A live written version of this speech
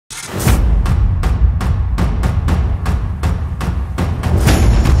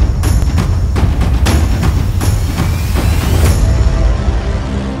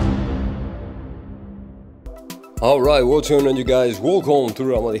Alright, what's going on, you guys? Welcome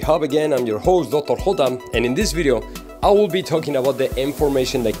to R.Madrid Hub again. I'm your host, Dr. Jota, and in this video I will be talking about the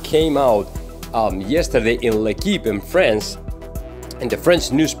information that came out yesterday in L'Equipe in France, in the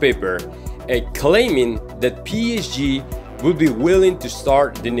French newspaper, claiming that PSG will be willing to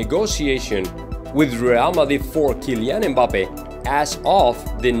start the negotiation with Real Madrid for Kylian Mbappe as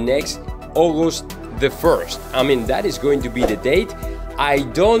of the next August the 1st. I mean, that is going to be the date. I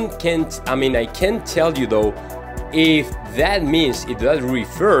can't tell you though if that means, if that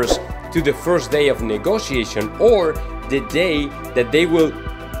refers to the first day of negotiation or the day that they will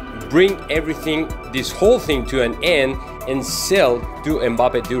bring everything, this whole thing to an end and sell to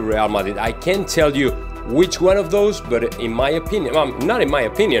Mbappe to Real Madrid. I can't tell you which one of those, but in my opinion, not in my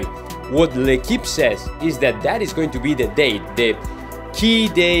opinion, what L'Equipe says is that that is going to be the date, the key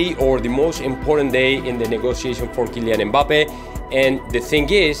day or the most important day in the negotiation for Kylian Mbappe. And the thing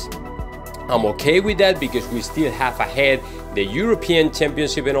is, I'm okay with that because we still have ahead the European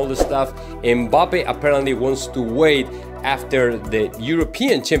Championship and all the stuff. Mbappe apparently wants to wait after the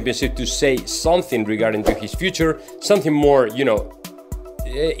European Championship to say something regarding to his future, something more, you know,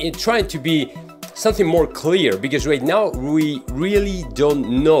 trying to be something more clear, because right now we really don't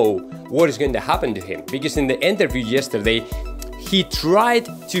know what is going to happen to him. Because in the interview yesterday, he tried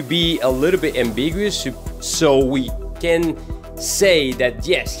to be a little bit ambiguous, so we can say that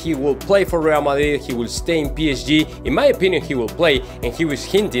yes, he will play for Real Madrid, he will stay in PSG. In my opinion, he will play, and he was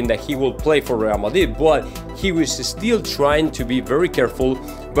hinting that he will play for Real Madrid, but he was still trying to be very careful.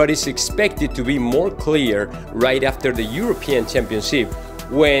 But it's expected to be more clear right after the European Championship,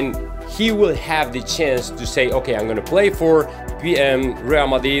 when he will have the chance to say, okay, I'm going to play for Real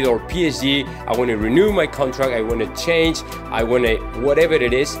Madrid or PSG, I want to renew my contract, I want to change, I want to, whatever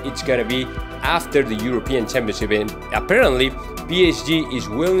it is, it's going to be after the European Championship. And apparently PSG is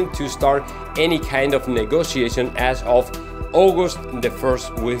willing to start any kind of negotiation as of August the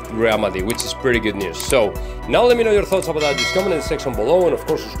 1st with Real Madrid, which is pretty good news. So now let me know your thoughts about that. Just comment in the section below, and of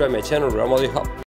course subscribe to my channel, R.Madrid Hub.